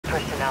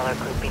personnel are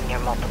grouping near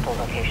multiple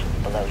locations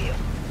below you.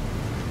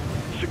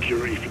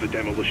 Security for the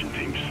demolition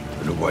teams.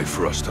 And a way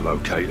for us to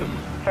locate them.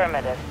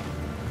 Affirmative.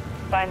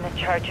 Find the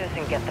charges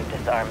and get them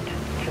disarmed.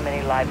 Too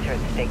many lives are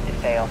at stake to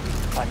fail.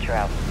 Watch her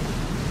out.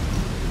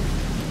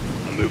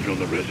 I'm moving on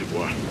the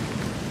reservoir.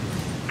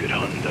 Good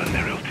hunting down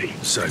there, LT.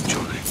 Same,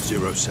 Johnny.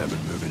 07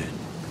 moving in.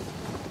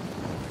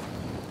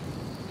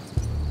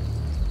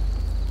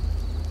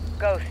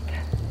 Ghost,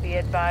 be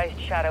advised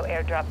Shadow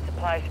airdrop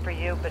supplies for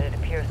you, but it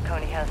appears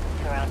Coney has them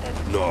surrounded.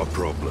 Not a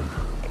problem.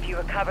 If you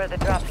recover the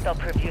drops, they'll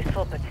prove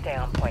useful, but stay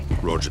on point.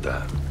 Roger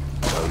that.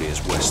 Tony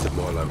is west of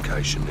my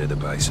location near the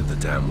base of the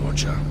Dam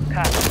Watcher.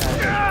 Copy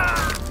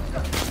that.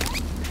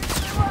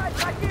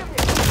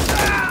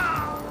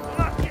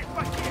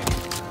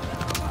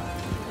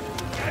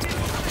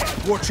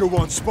 Watcher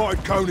 1,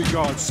 spotted Coney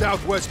guard,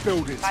 southwest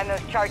buildings. Find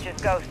those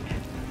charges, Ghost.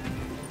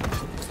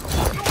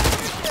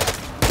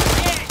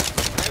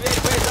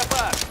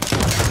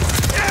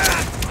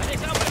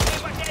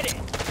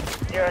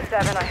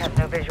 07, I have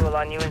no visual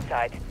on you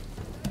inside.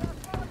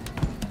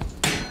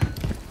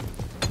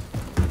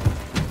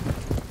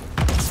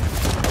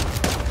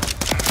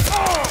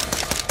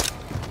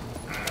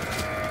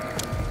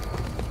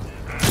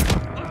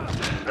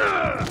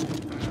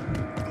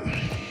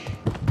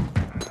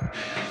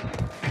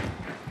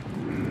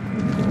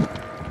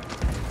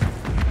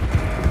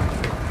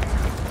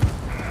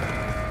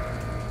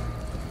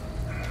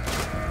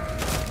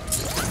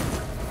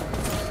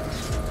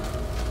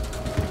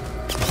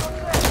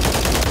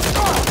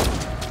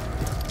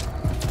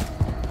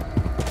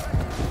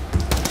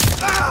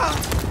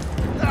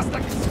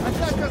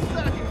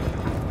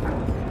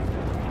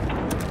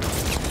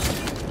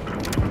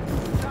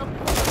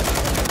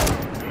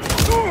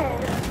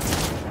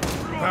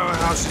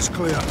 Powerhouse is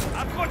clear.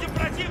 Обходим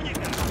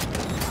противника!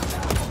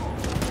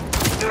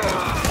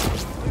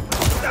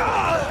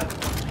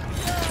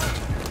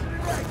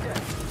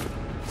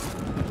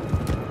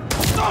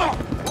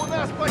 У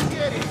нас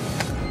потери!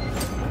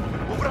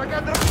 У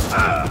врага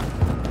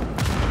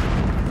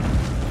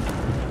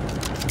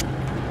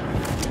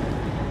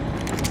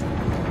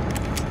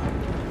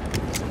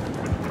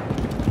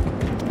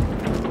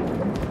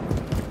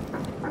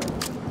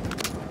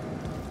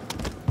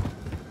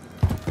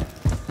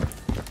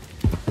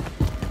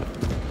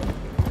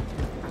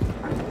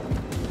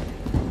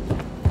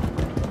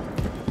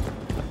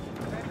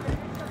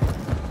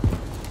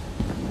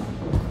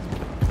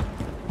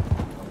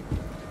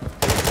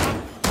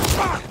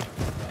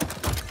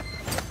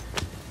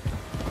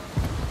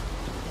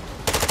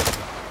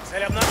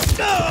Цель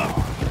обнаружена!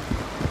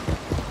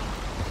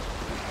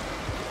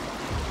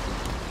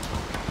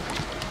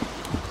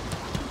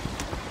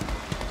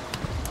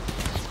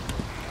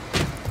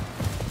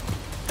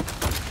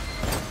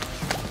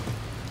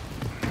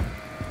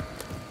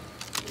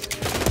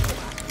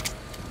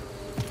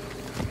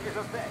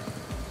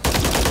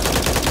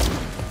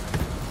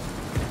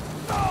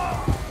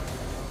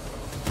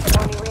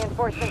 Only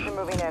reinforcements are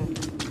moving in.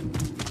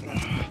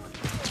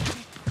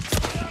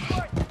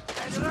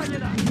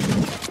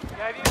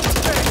 Я вижу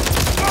цель!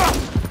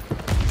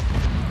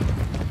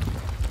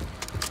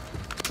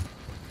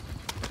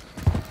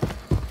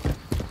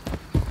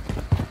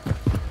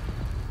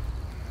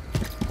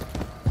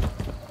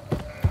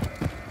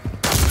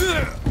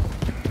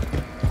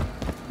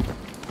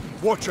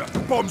 Watcher,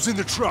 bombs in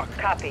the truck.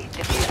 Copy.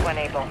 Defuse when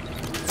able.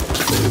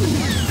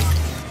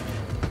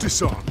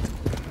 Disarmed.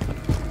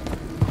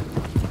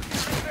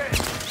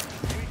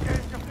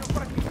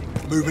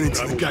 Moving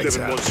into the Bravo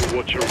 7 wants gatehouse. to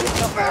watch your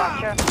Silver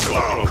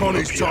Watcher.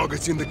 Connie's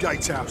targeting the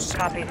gatehouse.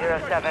 Copy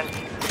 07.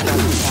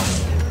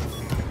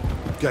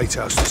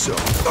 Gatehouse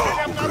disarmed.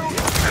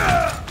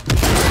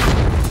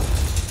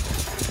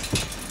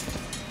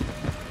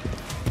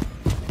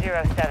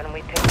 Zero 07,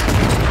 we picked up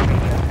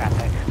radio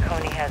traffic.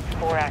 Coney has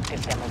 4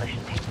 active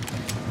demolition teams.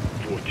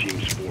 4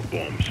 teams, 4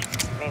 bombs.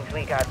 Means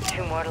we got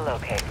 2 more to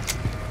locate.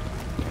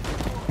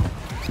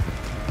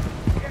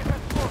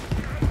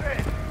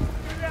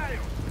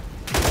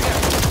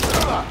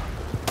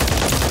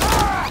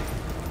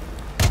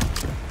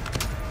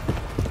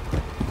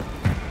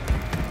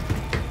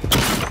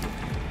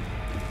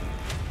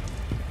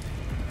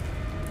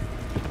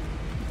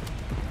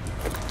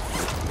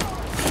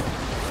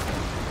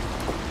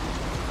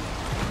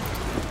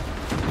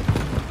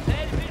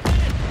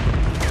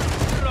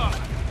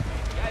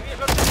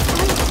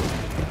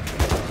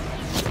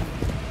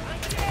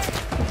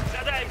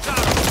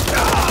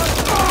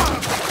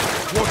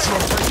 Watcher,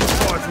 I'm taking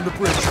fire from the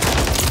bridge.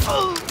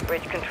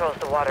 Bridge controls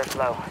the water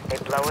flow. They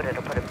blow it,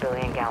 it'll put 1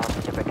 billion gallons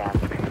to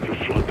Verdansk. To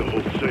flood the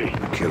whole city.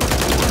 Kill it.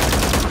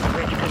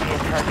 Bridge could be a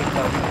target,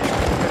 though.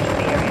 Search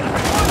the area.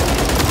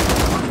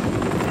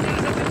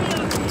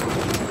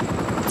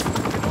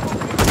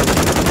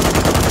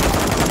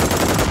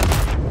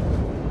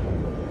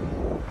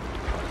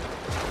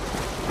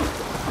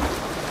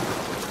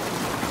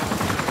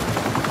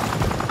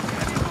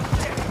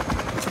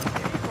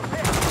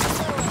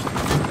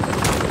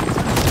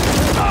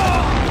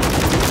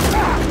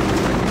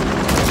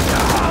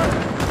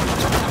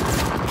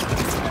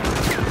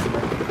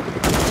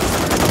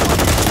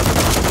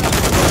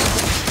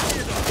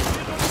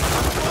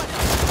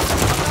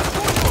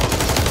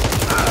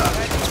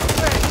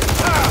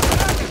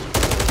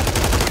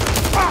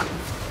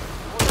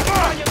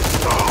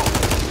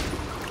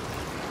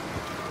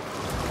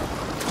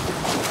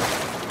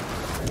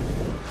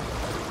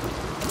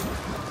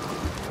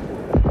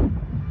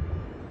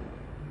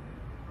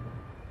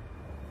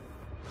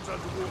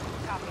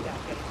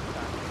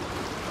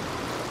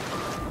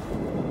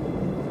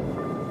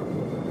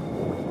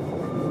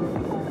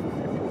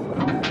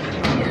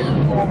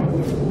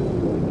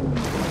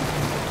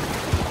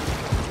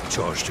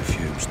 Charge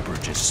diffused.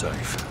 Bridge is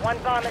safe. One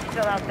bomb is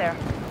still out there.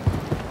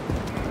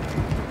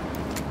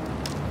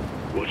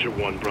 Watcher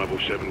 1, Bravo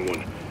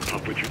 7-1.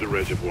 Halfway through the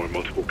reservoir,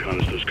 multiple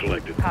canisters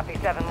collected. Copy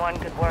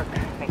 7-1, good work.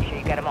 Make sure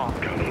you get them all.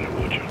 Count on it,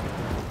 Watcher.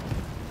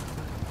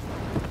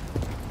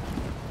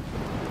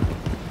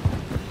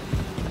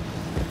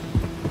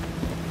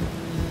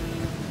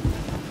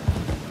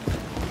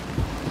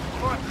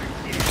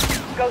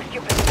 Ghost,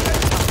 your position.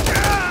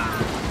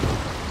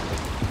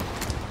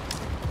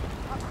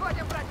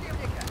 Обходим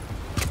противника!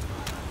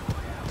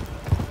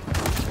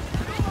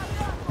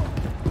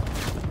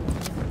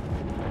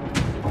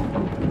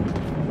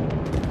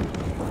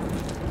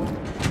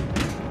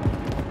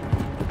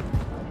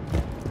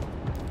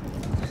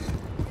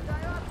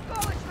 Даю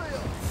осколочную!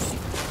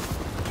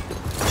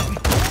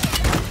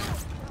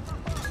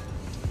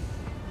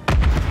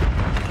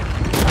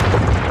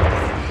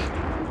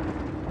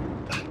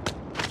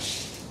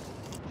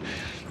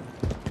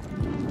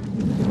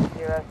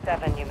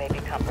 07, you may be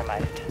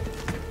compromised.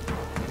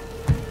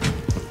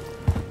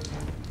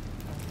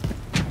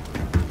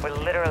 We're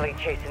literally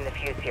chasing the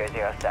fuse here,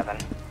 07.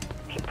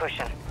 Keep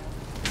pushing.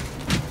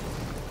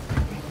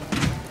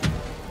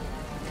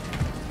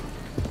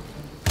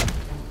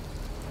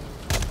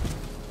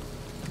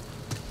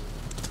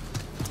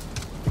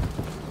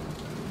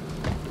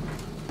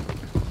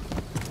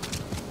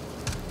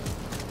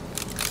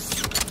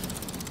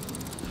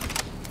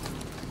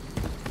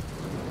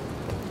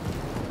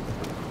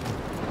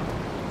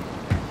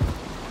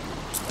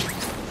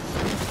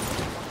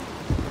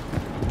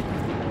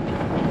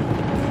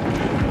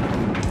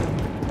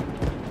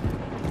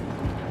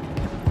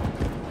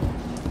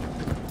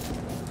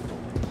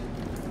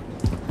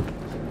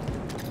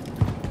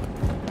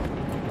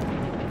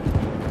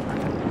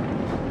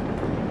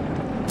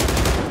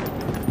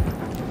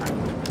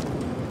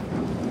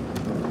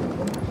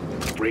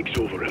 Break's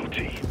over, LT.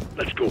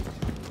 Let's go.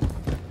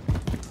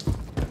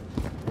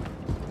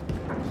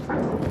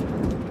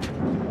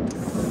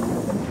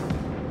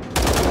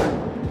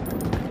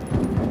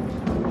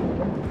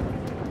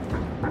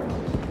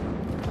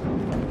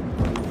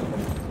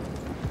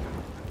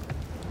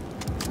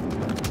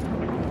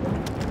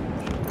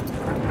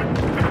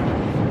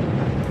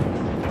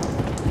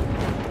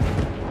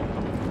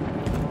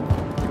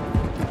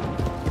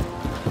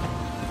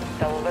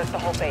 They'll alert the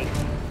whole base.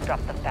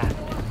 Drop them fast.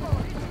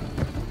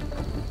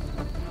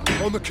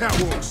 On the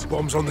catwalks.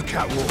 Bombs on the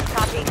catwalk.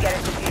 Copy, get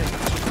it defused.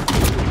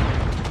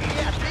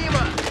 Нет,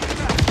 мимо!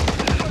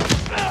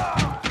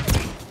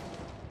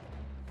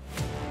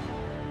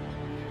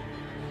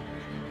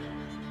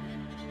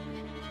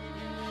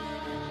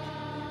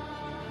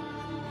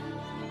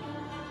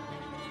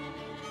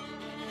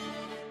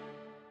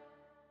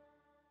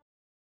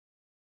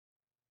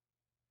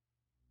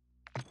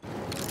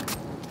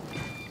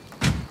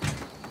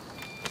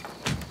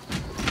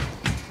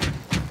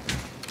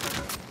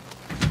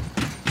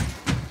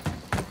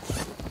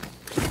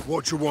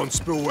 Watcher 1,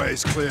 spillway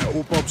is clear.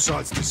 All bomb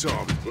sites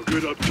disarmed. We're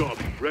good up top.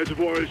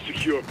 Reservoir is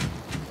secure.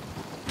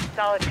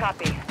 Solid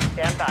copy.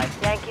 Stand by.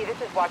 Yankee, this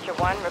is Watcher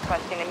 1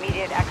 requesting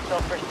immediate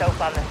exfil for soap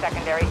on the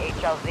secondary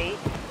HLZ.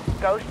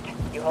 Ghost,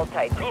 you hold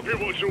tight. Copy,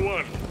 Watcher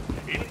 1.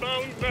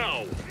 Inbound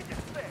now.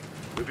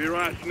 With your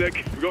ass,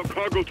 Nick. We got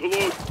cargo to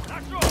load.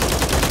 Roger.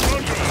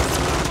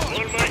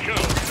 On my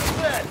count.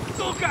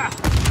 Сука!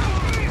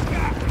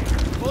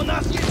 У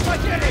нас есть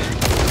потери!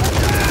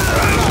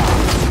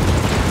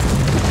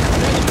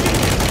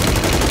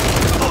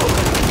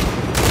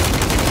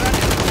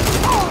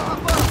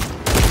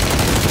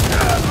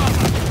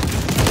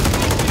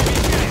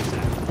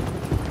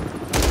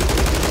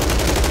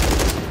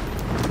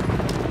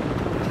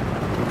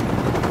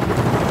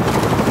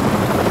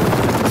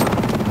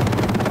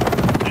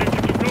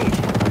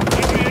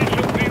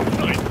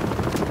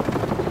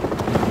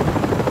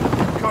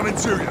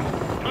 Interior.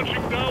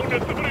 Touching down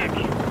at the bridge.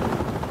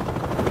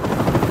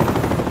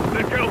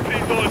 Nick,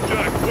 LT's on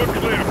deck. We're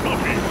clear.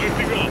 Copy.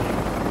 Lifting off.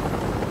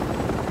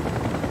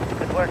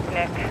 Good work,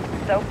 Nick.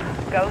 Soap,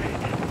 Ghost,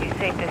 you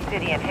saved the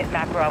city and hit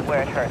Makarov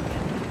where it hurts.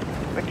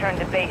 Return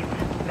to base.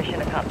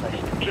 Mission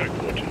accomplished. Check,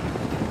 Watcher.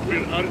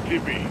 We're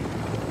RTB.